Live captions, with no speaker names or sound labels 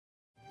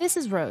This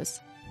is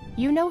Rose.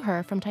 You know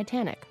her from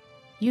Titanic.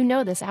 You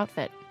know this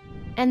outfit.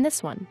 And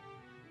this one.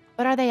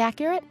 But are they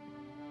accurate?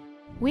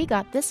 We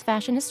got this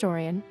fashion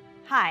historian.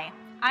 Hi,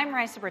 I'm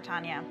Raisa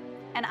Britannia,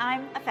 and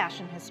I'm a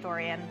fashion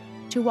historian.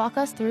 To walk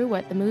us through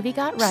what the movie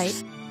got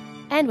right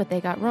and what they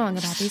got wrong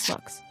about these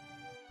looks.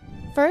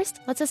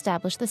 First, let's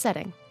establish the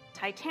setting.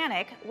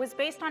 Titanic was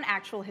based on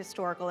actual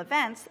historical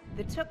events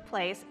that took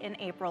place in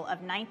April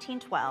of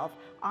 1912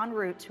 en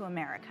route to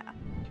America.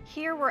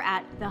 Here we're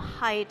at the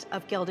height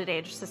of Gilded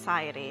Age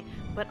society,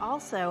 but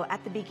also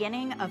at the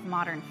beginning of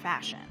modern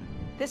fashion.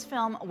 This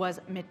film was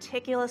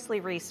meticulously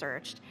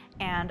researched,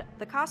 and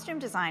the costume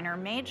designer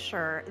made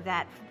sure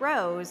that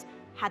Rose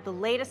had the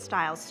latest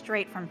styles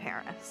straight from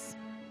Paris.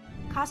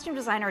 Costume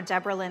designer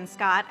Deborah Lynn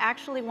Scott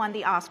actually won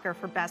the Oscar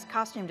for Best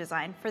Costume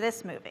Design for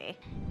this movie.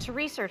 To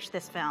research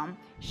this film,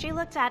 she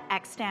looked at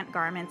extant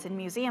garments in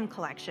museum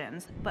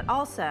collections, but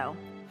also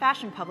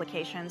fashion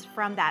publications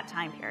from that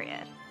time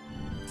period.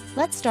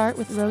 Let's start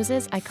with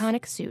Rose's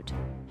iconic suit.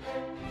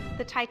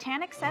 The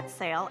Titanic sets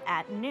sail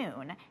at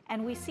noon,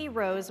 and we see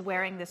Rose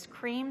wearing this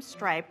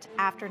cream-striped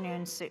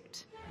afternoon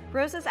suit.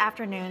 Rose's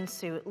afternoon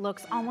suit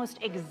looks almost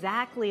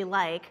exactly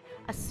like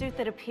a suit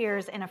that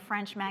appears in a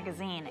French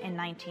magazine in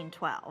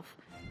 1912.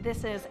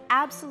 This is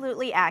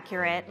absolutely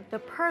accurate, the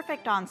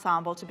perfect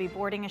ensemble to be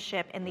boarding a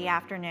ship in the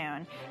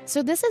afternoon.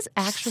 So this is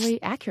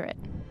actually accurate.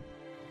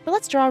 But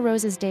let's draw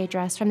Rose's day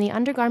dress from the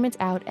undergarments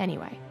out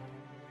anyway.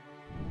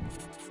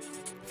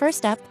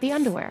 First up, the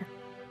underwear.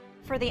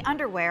 For the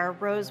underwear,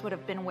 Rose would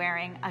have been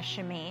wearing a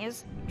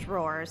chemise,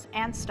 drawers,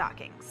 and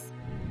stockings.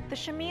 The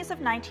chemise of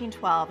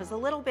 1912 is a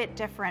little bit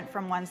different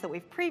from ones that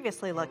we've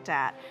previously looked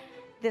at.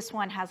 This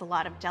one has a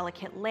lot of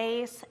delicate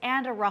lace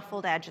and a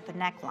ruffled edge at the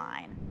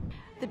neckline.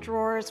 The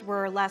drawers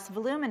were less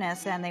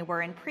voluminous than they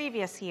were in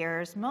previous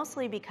years,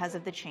 mostly because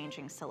of the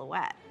changing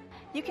silhouette.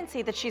 You can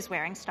see that she's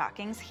wearing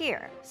stockings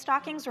here.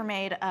 Stockings were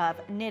made of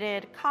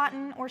knitted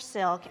cotton or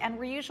silk and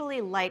were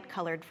usually light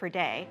colored for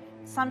day,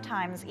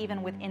 sometimes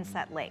even with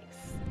inset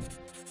lace.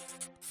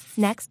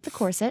 Next, the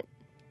corset.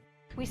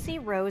 We see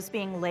Rose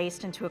being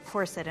laced into a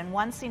corset in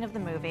one scene of the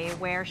movie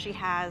where she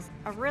has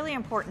a really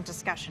important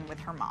discussion with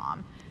her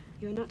mom.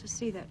 You're not to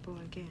see that boy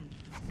again.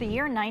 The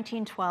year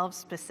 1912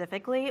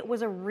 specifically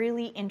was a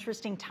really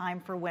interesting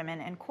time for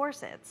women in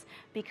corsets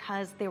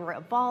because they were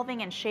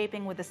evolving and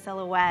shaping with the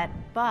silhouette,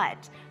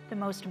 but the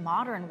most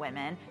modern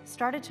women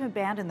started to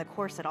abandon the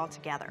corset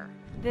altogether.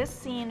 This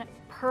scene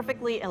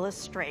perfectly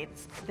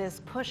illustrates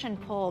this push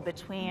and pull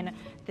between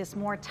this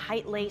more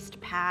tight-laced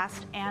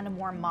past and a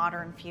more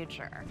modern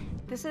future.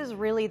 This is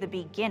really the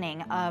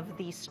beginning of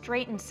the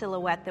straightened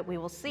silhouette that we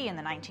will see in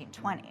the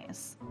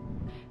 1920s.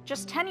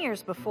 Just 10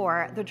 years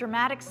before, the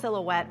dramatic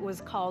silhouette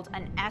was called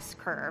an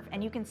S-curve,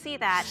 and you can see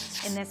that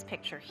in this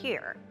picture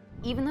here.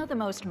 Even though the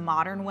most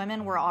modern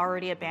women were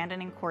already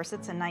abandoning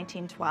corsets in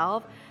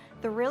 1912,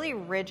 the really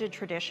rigid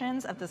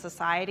traditions of the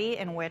society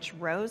in which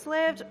Rose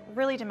lived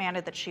really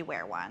demanded that she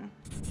wear one.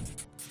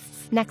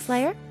 Next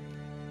layer.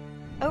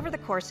 Over the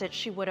corset,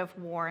 she would have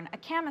worn a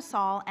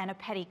camisole and a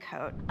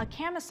petticoat. A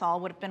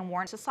camisole would have been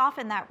worn to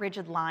soften that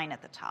rigid line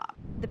at the top.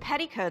 The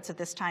petticoats of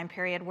this time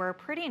period were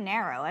pretty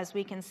narrow, as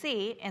we can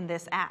see in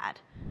this ad.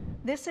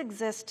 This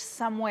exists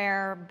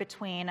somewhere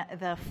between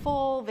the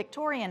full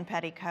Victorian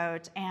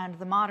petticoat and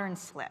the modern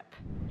slip.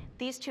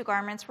 These two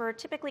garments were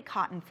typically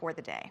cotton for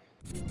the day.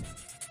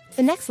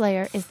 The next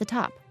layer is the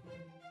top.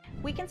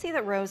 We can see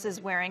that Rose is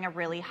wearing a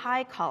really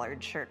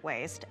high-collared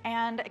shirtwaist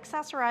and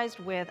accessorized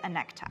with a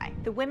necktie.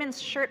 The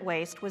women's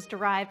shirtwaist was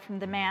derived from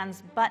the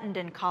man's buttoned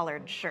and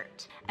collared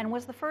shirt and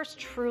was the first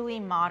truly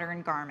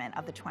modern garment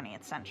of the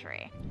 20th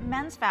century.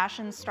 Men's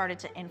fashions started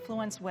to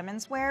influence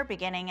women's wear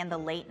beginning in the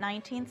late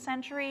 19th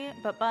century,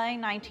 but by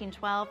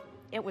 1912,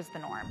 it was the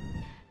norm.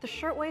 The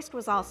shirtwaist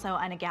was also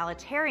an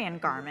egalitarian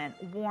garment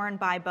worn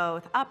by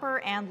both upper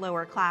and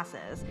lower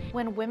classes.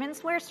 When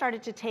women's wear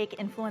started to take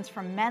influence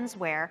from men's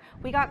wear,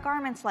 we got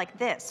garments like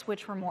this,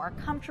 which were more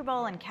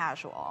comfortable and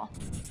casual.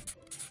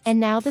 And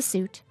now the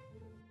suit.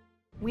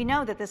 We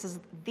know that this is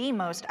the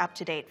most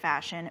up-to-date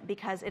fashion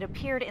because it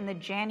appeared in the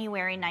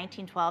January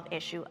 1912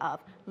 issue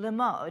of Le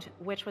Mode,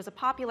 which was a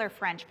popular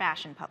French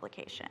fashion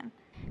publication.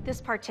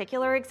 This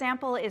particular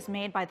example is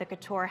made by the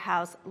couture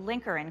house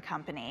Linker &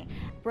 Company.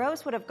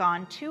 Rose would have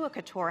gone to a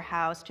couture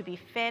house to be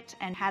fit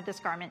and had this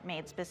garment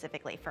made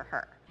specifically for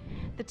her.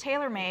 The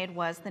tailor-made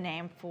was the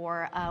name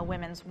for a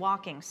women's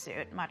walking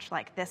suit, much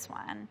like this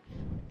one.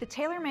 The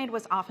tailor-made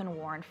was often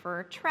worn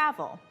for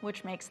travel,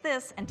 which makes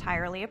this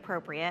entirely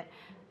appropriate,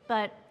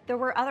 but there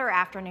were other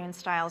afternoon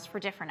styles for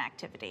different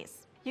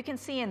activities. You can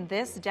see in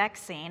this deck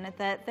scene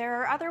that there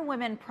are other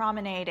women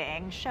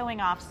promenading, showing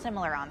off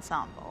similar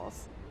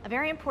ensembles. A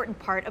very important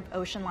part of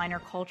ocean liner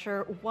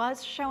culture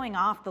was showing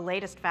off the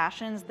latest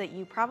fashions that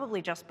you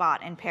probably just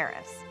bought in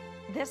Paris.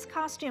 This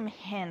costume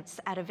hints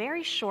at a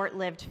very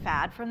short-lived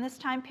fad from this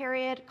time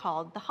period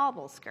called the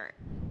hobble skirt.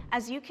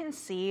 As you can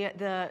see,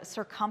 the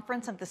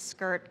circumference of the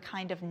skirt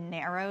kind of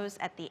narrows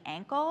at the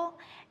ankle,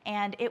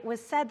 and it was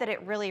said that it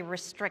really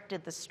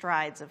restricted the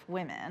strides of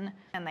women,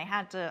 and they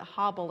had to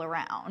hobble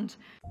around.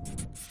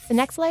 The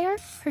next layer,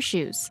 her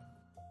shoes.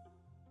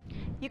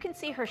 You can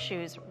see her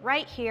shoes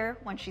right here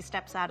when she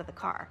steps out of the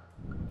car.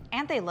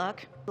 And they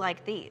look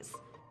like these.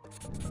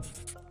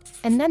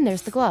 And then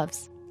there's the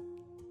gloves.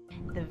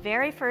 The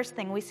very first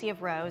thing we see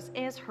of Rose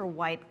is her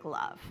white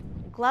glove.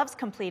 Gloves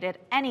completed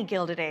any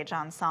Gilded Age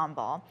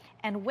ensemble,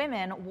 and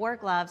women wore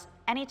gloves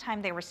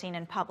anytime they were seen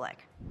in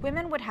public.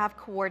 Women would have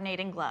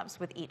coordinating gloves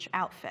with each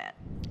outfit.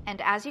 And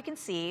as you can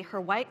see,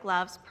 her white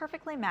gloves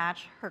perfectly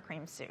match her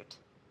cream suit.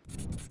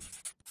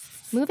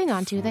 Moving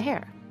on to the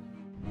hair.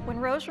 When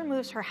Rose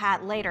removes her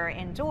hat later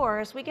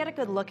indoors, we get a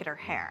good look at her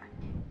hair.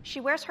 She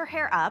wears her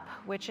hair up,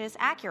 which is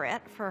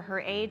accurate for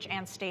her age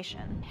and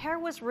station. Hair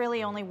was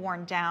really only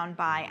worn down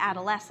by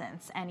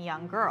adolescents and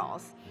young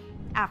girls.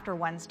 After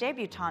one's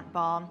debutante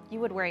ball, you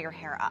would wear your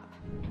hair up.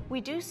 We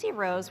do see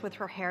Rose with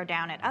her hair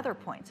down at other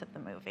points of the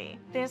movie.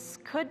 This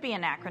could be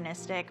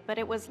anachronistic, but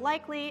it was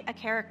likely a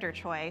character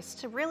choice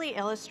to really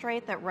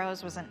illustrate that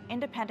Rose was an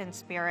independent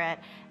spirit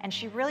and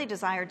she really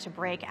desired to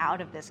break out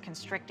of this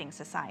constricting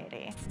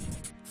society.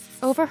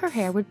 Over her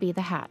hair would be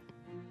the hat.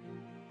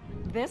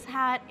 This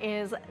hat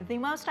is the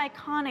most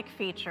iconic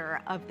feature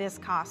of this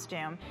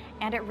costume,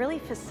 and it really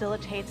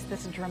facilitates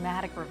this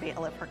dramatic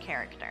reveal of her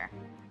character.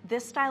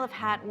 This style of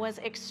hat was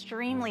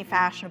extremely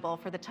fashionable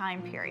for the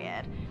time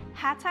period.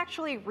 Hats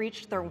actually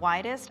reached their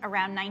widest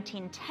around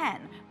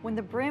 1910, when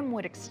the brim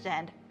would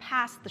extend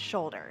past the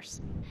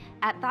shoulders.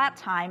 At that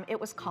time, it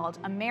was called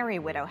a Merry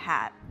Widow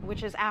hat,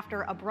 which is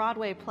after a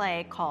Broadway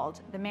play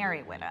called The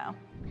Merry Widow.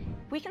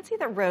 We can see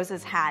that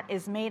Rose's hat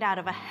is made out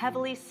of a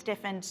heavily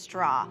stiffened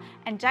straw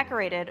and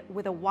decorated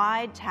with a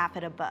wide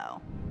taffeta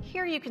bow.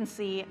 Here you can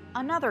see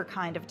another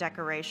kind of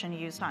decoration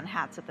used on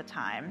hats at the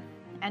time.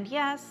 And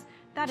yes,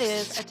 that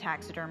is a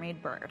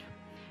taxidermied bird.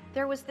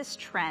 There was this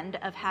trend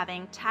of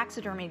having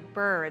taxidermied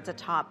birds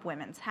atop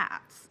women's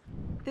hats.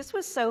 This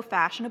was so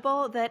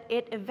fashionable that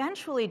it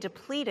eventually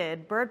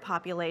depleted bird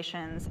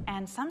populations,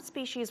 and some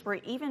species were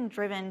even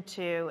driven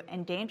to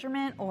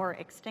endangerment or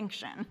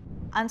extinction.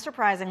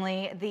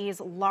 Unsurprisingly,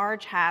 these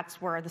large hats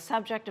were the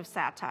subject of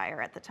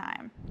satire at the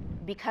time.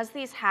 Because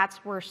these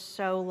hats were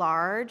so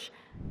large,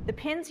 the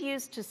pins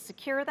used to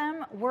secure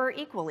them were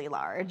equally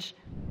large.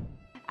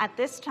 At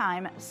this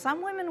time,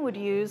 some women would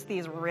use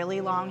these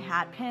really long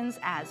hat pins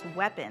as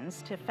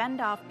weapons to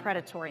fend off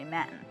predatory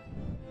men.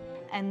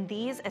 And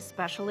these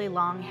especially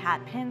long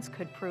hat pins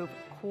could prove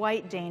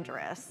quite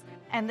dangerous.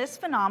 And this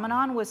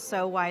phenomenon was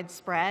so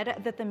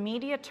widespread that the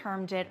media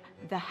termed it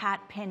the hat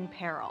pin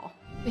peril.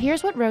 But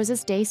here's what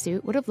Rose's day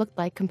suit would have looked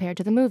like compared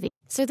to the movie.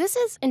 So this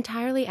is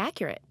entirely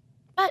accurate.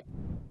 But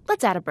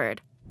let's add a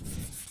bird.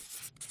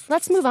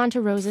 Let's move on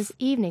to Rose's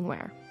evening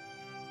wear.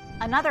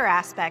 Another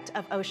aspect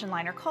of ocean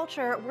liner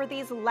culture were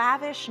these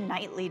lavish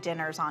nightly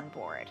dinners on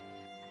board.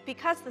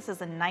 Because this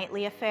is a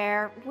nightly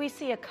affair, we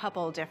see a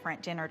couple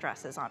different dinner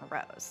dresses on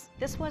Rose.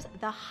 This was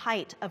the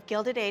height of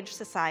Gilded Age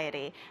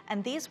society,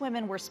 and these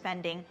women were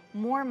spending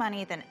more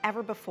money than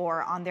ever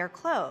before on their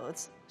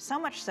clothes, so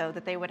much so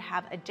that they would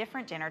have a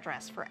different dinner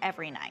dress for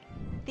every night.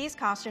 These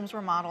costumes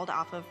were modeled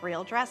off of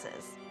real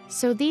dresses.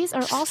 So these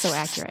are also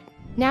accurate.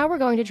 Now we're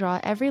going to draw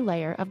every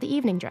layer of the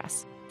evening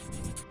dress.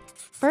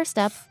 First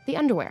up, the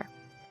underwear.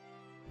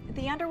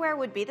 The underwear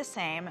would be the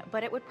same,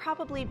 but it would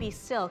probably be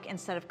silk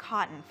instead of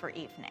cotton for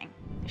evening.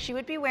 She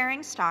would be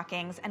wearing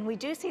stockings, and we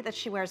do see that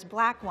she wears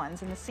black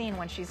ones in the scene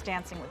when she's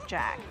dancing with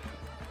Jack.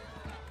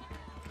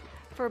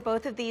 For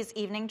both of these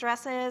evening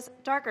dresses,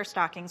 darker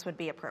stockings would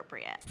be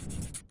appropriate.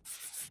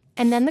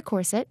 And then the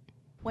corset.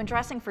 When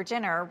dressing for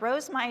dinner,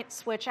 Rose might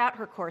switch out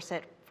her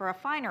corset for a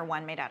finer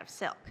one made out of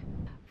silk.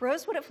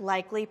 Rose would have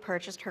likely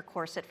purchased her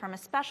corset from a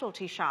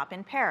specialty shop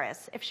in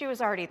Paris if she was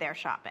already there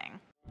shopping.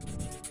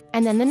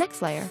 And then the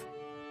next layer.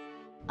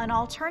 An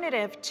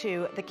alternative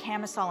to the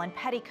camisole and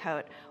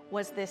petticoat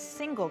was this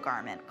single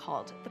garment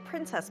called the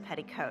princess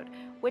petticoat,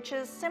 which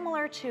is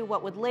similar to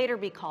what would later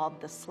be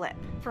called the slip.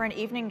 For an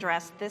evening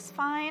dress this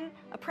fine,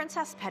 a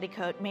princess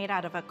petticoat made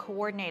out of a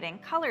coordinating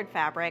colored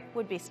fabric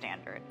would be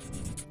standard.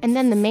 And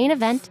then the main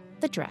event,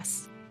 the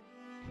dress.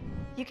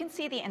 You can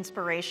see the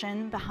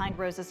inspiration behind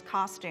Rose's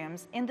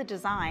costumes in the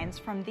designs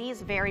from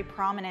these very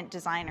prominent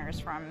designers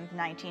from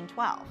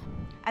 1912.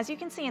 As you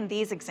can see in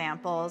these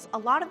examples, a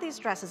lot of these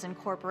dresses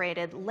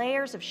incorporated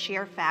layers of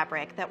sheer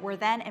fabric that were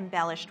then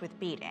embellished with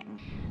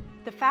beading.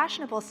 The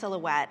fashionable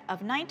silhouette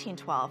of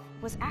 1912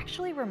 was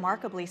actually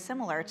remarkably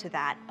similar to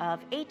that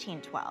of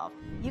 1812.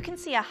 You can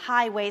see a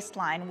high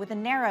waistline with a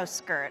narrow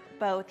skirt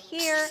both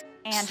here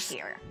and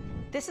here.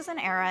 This is an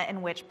era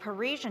in which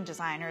Parisian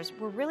designers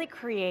were really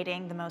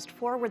creating the most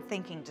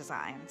forward-thinking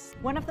designs.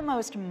 One of the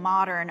most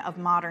modern of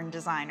modern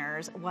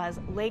designers was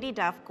Lady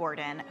Duff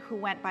Gordon, who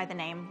went by the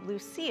name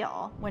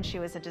Lucille when she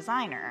was a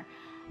designer.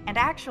 And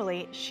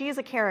actually, she's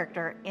a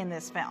character in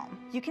this film.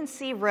 You can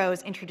see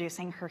Rose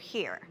introducing her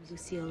here.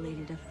 Lucille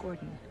Lady Duff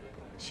Gordon.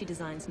 She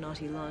designs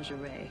naughty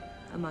lingerie,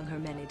 among her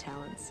many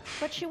talents.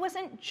 But she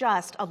wasn't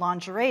just a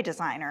lingerie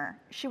designer.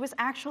 She was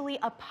actually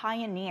a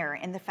pioneer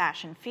in the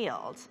fashion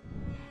field.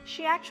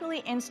 She actually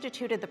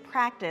instituted the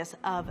practice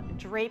of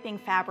draping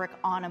fabric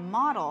on a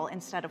model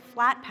instead of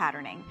flat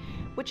patterning,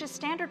 which is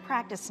standard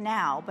practice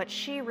now, but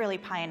she really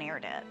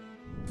pioneered it.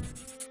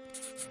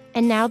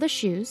 And now the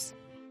shoes.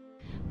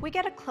 We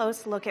get a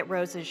close look at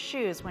Rose's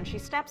shoes when she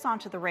steps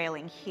onto the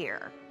railing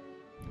here.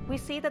 We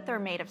see that they're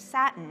made of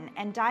satin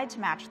and dyed to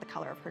match the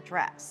color of her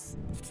dress.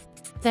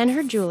 Then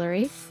her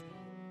jewelry.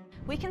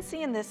 We can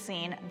see in this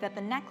scene that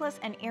the necklace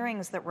and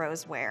earrings that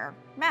Rose wear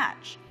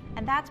match,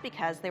 and that's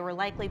because they were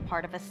likely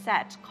part of a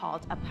set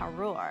called a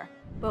parure.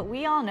 But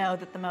we all know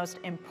that the most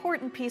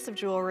important piece of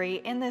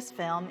jewelry in this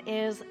film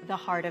is the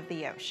Heart of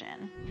the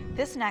Ocean.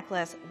 This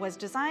necklace was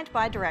designed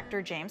by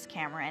director James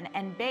Cameron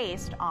and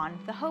based on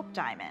the Hope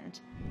Diamond.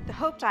 The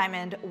Hope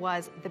Diamond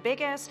was the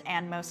biggest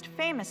and most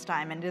famous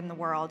diamond in the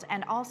world,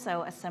 and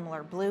also a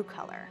similar blue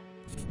color.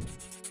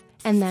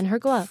 And then her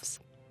gloves.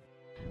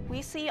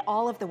 We see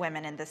all of the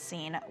women in this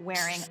scene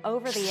wearing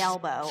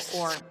over-the-elbow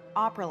or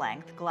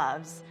opera-length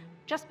gloves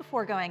just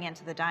before going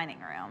into the dining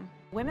room.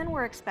 Women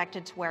were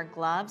expected to wear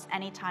gloves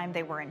anytime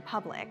they were in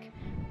public,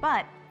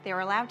 but they were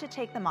allowed to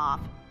take them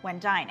off when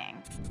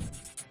dining.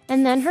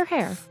 And then her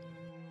hair.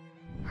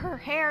 Her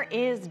hair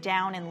is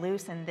down and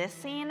loose in this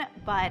scene,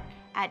 but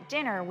at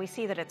dinner we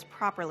see that it's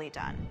properly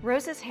done.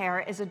 Rose's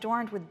hair is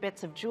adorned with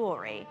bits of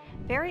jewelry,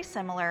 very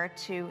similar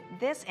to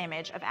this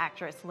image of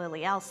actress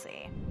Lily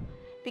Elsie.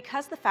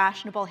 Because the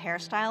fashionable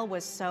hairstyle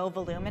was so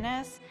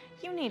voluminous,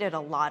 you needed a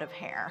lot of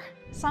hair.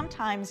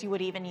 Sometimes you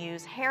would even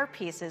use hair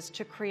pieces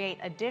to create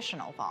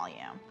additional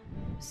volume.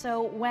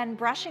 So when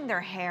brushing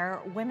their hair,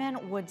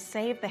 women would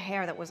save the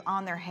hair that was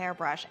on their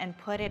hairbrush and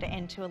put it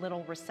into a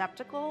little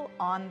receptacle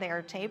on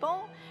their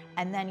table,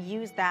 and then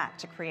use that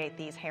to create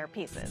these hair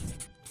pieces.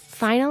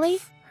 Finally,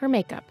 her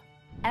makeup.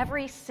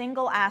 Every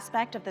single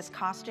aspect of this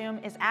costume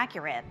is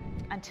accurate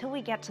until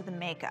we get to the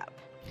makeup.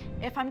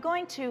 If I'm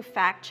going to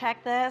fact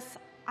check this,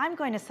 I'm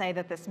going to say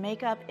that this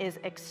makeup is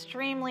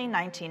extremely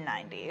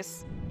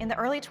 1990s. In the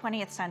early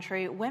 20th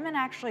century, women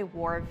actually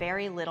wore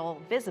very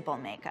little visible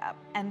makeup,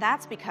 and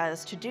that's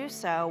because to do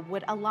so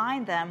would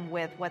align them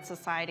with what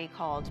society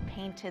called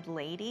painted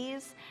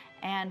ladies,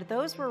 and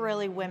those were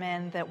really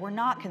women that were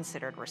not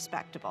considered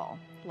respectable,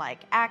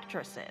 like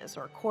actresses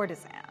or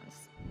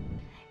courtesans.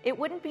 It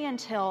wouldn't be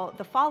until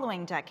the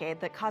following decade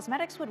that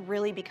cosmetics would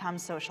really become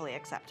socially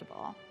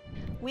acceptable.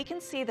 We can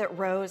see that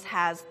Rose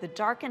has the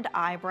darkened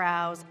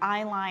eyebrows,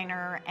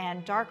 eyeliner,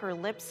 and darker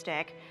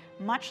lipstick,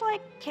 much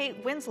like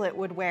Kate Winslet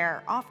would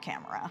wear off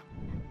camera.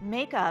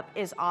 Makeup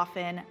is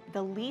often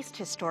the least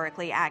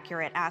historically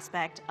accurate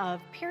aspect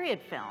of period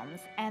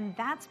films, and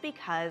that's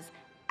because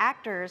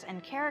actors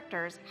and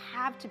characters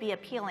have to be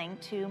appealing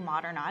to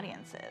modern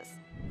audiences.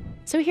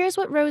 So here's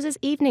what Rose's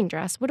evening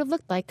dress would have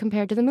looked like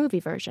compared to the movie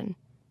version.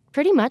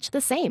 Pretty much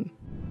the same.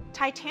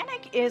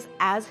 Titanic is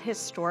as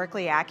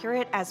historically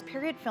accurate as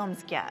period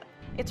films get.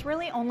 It's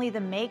really only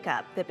the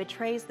makeup that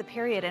betrays the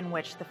period in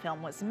which the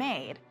film was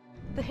made.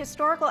 The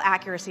historical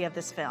accuracy of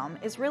this film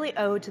is really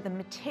owed to the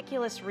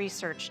meticulous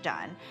research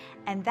done,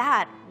 and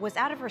that was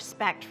out of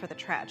respect for the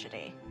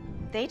tragedy.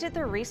 They did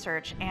their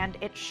research and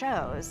it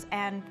shows,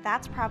 and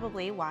that's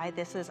probably why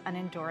this is an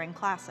enduring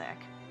classic.